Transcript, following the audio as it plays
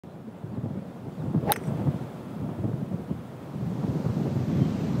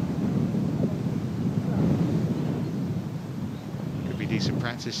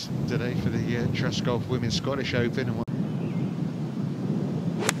practice today for the Trust Golf Women's Scottish Open. And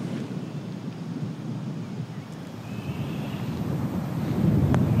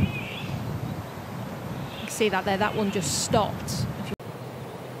you can see that there, that one just stopped.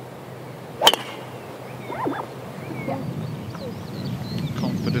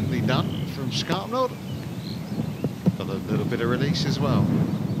 Confidently done from Skarpnord. Got a little bit of release as well.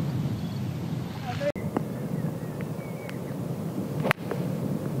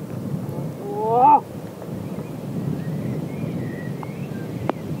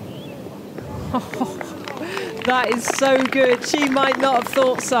 That is so good. She might not have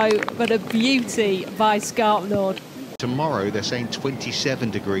thought so, but a beauty by Skarpnord. Tomorrow they're saying 27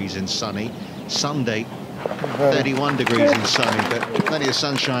 degrees and sunny. Sunday 31 degrees and sunny, but plenty of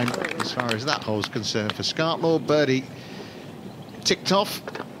sunshine as far as that hole's concerned for Skarpnord. Birdie ticked off,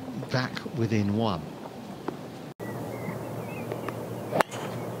 back within one.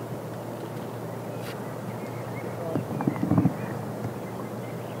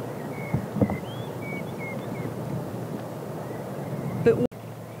 But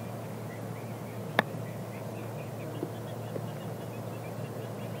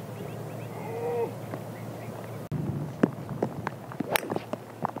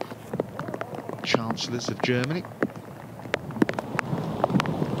Chancellors of Germany.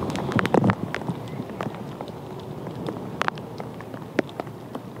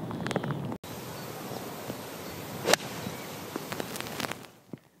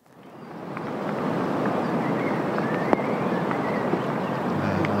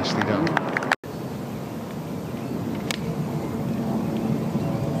 Nicely done.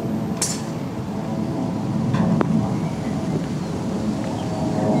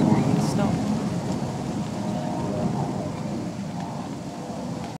 stop.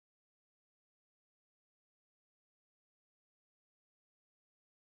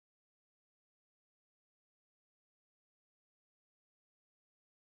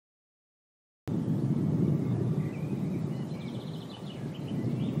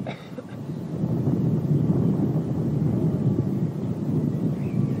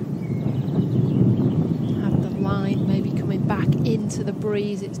 Maybe coming back into the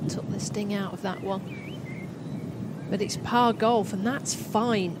breeze, it took the sting out of that one. But it's par golf, and that's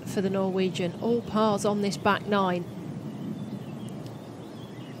fine for the Norwegian. All pars on this back nine.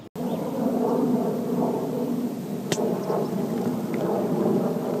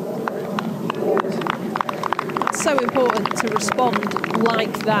 It's so important to respond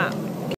like that.